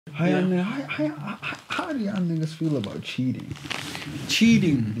How do y'all niggas feel about cheating?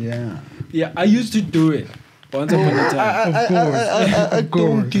 Cheating. Yeah. I used to do it once upon a time. I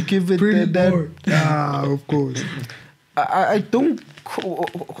don't give it that. Of course. I don't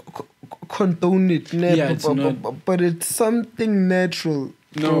condone it, it's not. but it's something natural.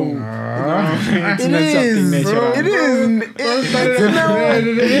 No, it's It not is, something natural. It is.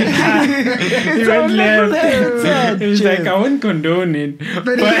 He went left. He's like, I won't condone it.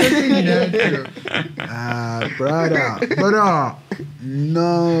 But it's natural. Brother.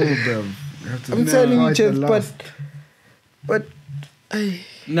 No, bro. I'm telling you, Jeff, but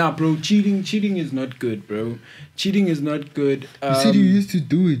Nah, bro, cheating is not good, bro. Cheating is not good. You said you used to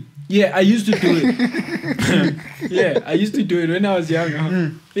do it. Yeah, I used to do it. I used to do it when I was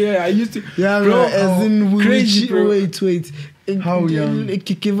younger. Yeah, I used to. yeah, bro, as in crazy, bro. Wait. How young?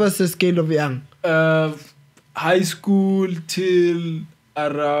 Give us a scale of young. High school till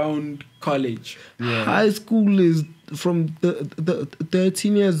around college. Yeah. High school is from the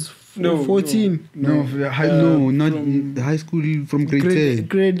 13 years. No, 14. No, not the high school from grade 10.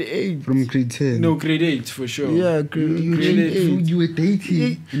 Grade 8. From grade 10. No, grade 8 for sure. Yeah, grade 8. You were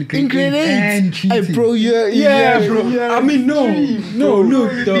dating In grade 8. and cheating. Hey, bro, Yeah, bro. I mean, no,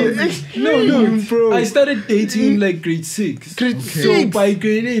 look, no, bro. I started dating in like grade 6. So by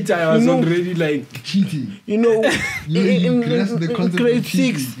grade 8, I was already like cheating. You know, You grasped the concept grade of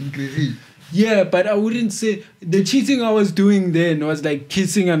cheating 6. in grade 8. yeah, but I wouldn't say the cheating I was doing then was like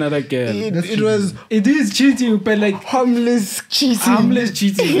kissing another girl. It was It is cheating, but like harmless cheating. harmless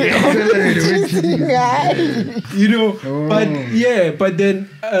cheating. You know, but then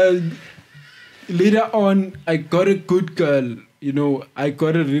later on I got a good girl, you know, I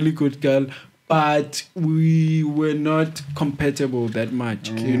got a really good girl, but we were not compatible that much,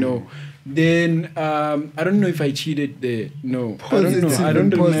 you know. Then I don't know if I cheated there. No, I don't know. I don't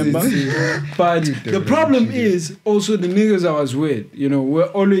remember. But the problem is also the niggas I was with, you know,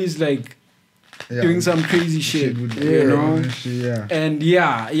 were always like doing some crazy shit, you know. And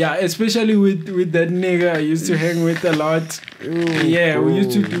yeah, especially with that nigga I used to hang with a lot. We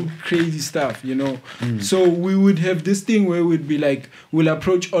used to do crazy stuff, you know. So we would have this thing where we'd be like, we'll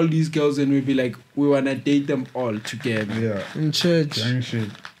approach all these girls and we'd be like, we wanna date them all together. Yeah. In church.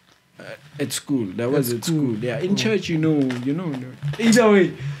 At school, that was at school. Yeah, in church, you know. Either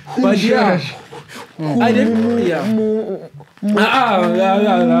way, but yeah, I didn't. Yeah.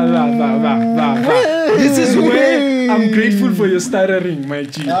 This is where I'm grateful for your stuttering, my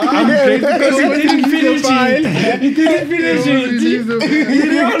G. I'm grateful because you didn't finish it. You didn't finish it.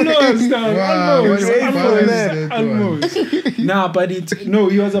 Almost. Nah, but he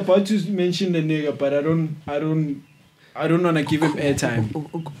was about to mention the nigga, but I don't want to give him airtime.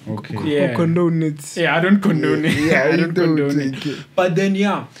 Okay. Yeah. Condone it. Yeah, I don't condone it. Yeah, I don't condone take it. But then,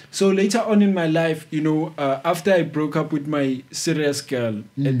 so later on in my life, you know, after I broke up with my serious girl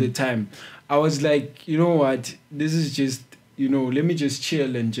at the time, I was like, you know what? This is just, you know, let me just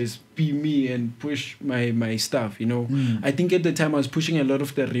chill and just be me and push my stuff, you know. I think at the time I was pushing a lot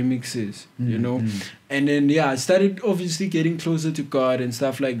of the remixes, you know. And then, I started obviously getting closer to God and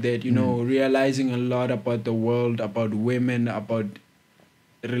stuff like that, you know, realizing a lot about the world, about women, about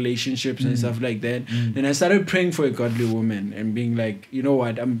relationships and stuff like that. And I started praying for a godly woman and being like, you know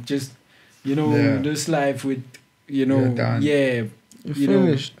what, I'm just, you know, this life with, you know, you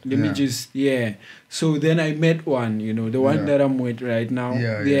know, let me just, So then I met one, you know, the one that I'm with right now.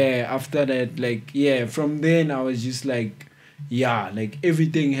 After that, like, from then I was just like, like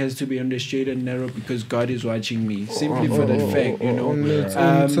everything has to be on the straight and narrow because God is watching me. Simply for that fact, you know.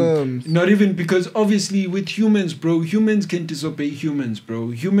 Not even because obviously with humans, bro, humans can disobey humans,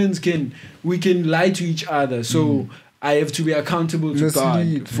 bro. We can lie to each other. So I have to be accountable to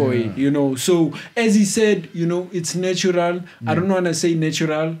God for it, you know. So as he said, you know, it's natural. I don't want to say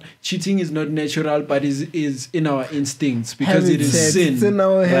natural. Cheating is not natural, but is in our instincts because it is sin. It's in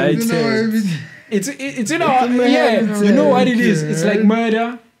our heads. Right? It's in our you know what it is. It's like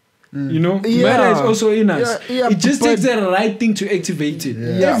murder. You know, murder is also in us. It just takes the right thing to activate it.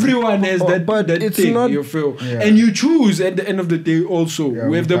 Everyone has that thing, you feel. And you choose at the end of the day also.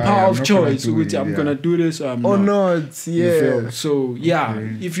 We have the power of choice, which I'm gonna do this or I'm not. Or not, You feel? So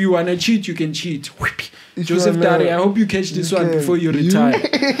if you wanna cheat, you can cheat. Joseph Tari, I hope you catch this one before you retire.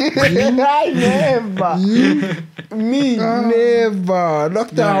 Never. Me, never.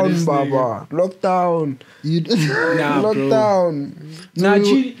 Lockdown, this Baba. Lockdown. Nah, bro. Lockdown. Nah,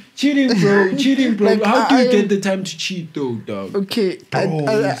 cheating, bro. Cheating, bro. Like, How do you I- get the time to cheat, though, dog? Okay, I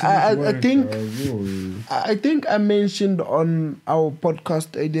think I mentioned on our podcast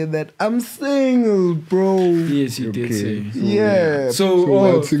earlier that I'm single, bro. Yes, you did say. Yeah.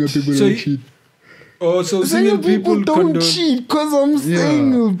 So single people so- don't cheat. Oh, so Single people don't condone. cheat because I'm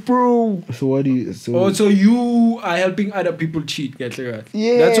single, bro. So what do you? So Oh, so you are helping other people cheat, get it?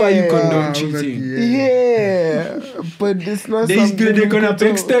 Yeah. That's why you condone Ah, cheating. Yeah, but it's not They're something gonna we can talk-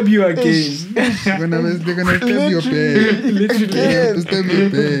 backstab you again. they're gonna stab your pay. Literally. They're gonna stab your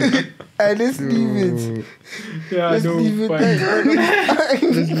pay. Let's leave it. Yeah, Let's no, leave it. fine.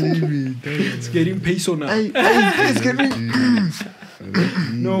 Let's leave it. It's getting peso now. It's getting.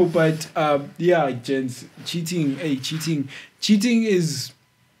 No, but yeah, gents, cheating. Hey, cheating is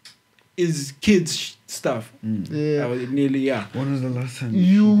kids stuff. Yeah. Nearly, yeah. When was the last time?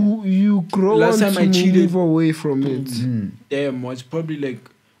 You grow Last on time I to cheated- move away from it. Damn, was probably like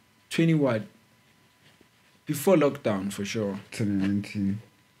 20 what? Before lockdown, for sure. 2019.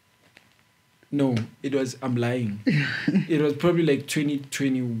 No, it was. I'm lying. It was probably like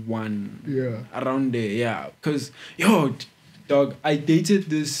 2021. Yeah. Around there, yeah. Cause dog, I dated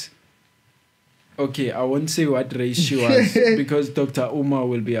this. Okay, I won't say what race she was because Dr. Uma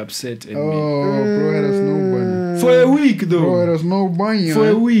will be upset at me. Oh, bro, it was no bunny. For a week Bro, it though. was no bunny. For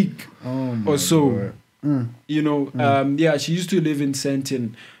a man. week. Oh my or so. God. You know, yeah, she used to live in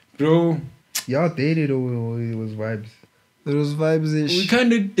Santon. Bro, Y'all dated or it was vibes? There was vibes we ish.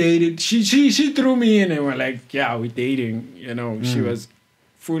 kind of dated. She threw me in and we're like, yeah, we're dating. You know, she was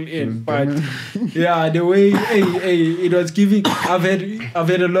full in. But yeah, the way it was giving. I've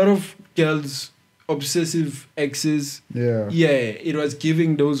had a lot of girls, obsessive exes. Yeah. Yeah, it was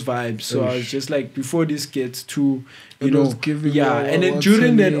giving those vibes. So I was just like, before this gets too, you It know, was giving yeah. you And then what's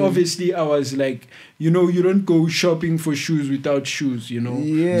during her that, name? obviously, I was like, you know, you don't go shopping for shoes without shoes, you know.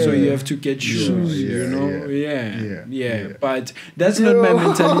 Yeah. So you have to get shoes, yeah, you know. yeah, Yeah. yeah. But that's not my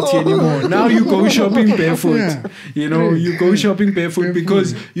mentality anymore. Now you go shopping barefoot. Yeah. You know, you go shopping barefoot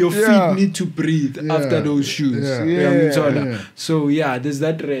because your feet Yeah. need to breathe Yeah. after those shoes. Yeah. Yeah. So yeah, there's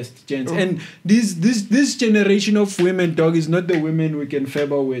that rest, gents. And this generation of women, dog, is not the women we can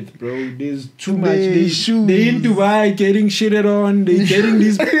favor with, bro. There's too much. Shoes. They in Dubai getting shitted on. They getting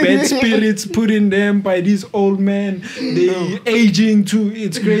these bad spirits put in them by these old men. They aging too.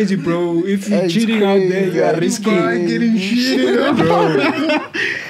 It's crazy, bro. If you're It's cheating out there, you are crazy. risking. Getting shit. Bro.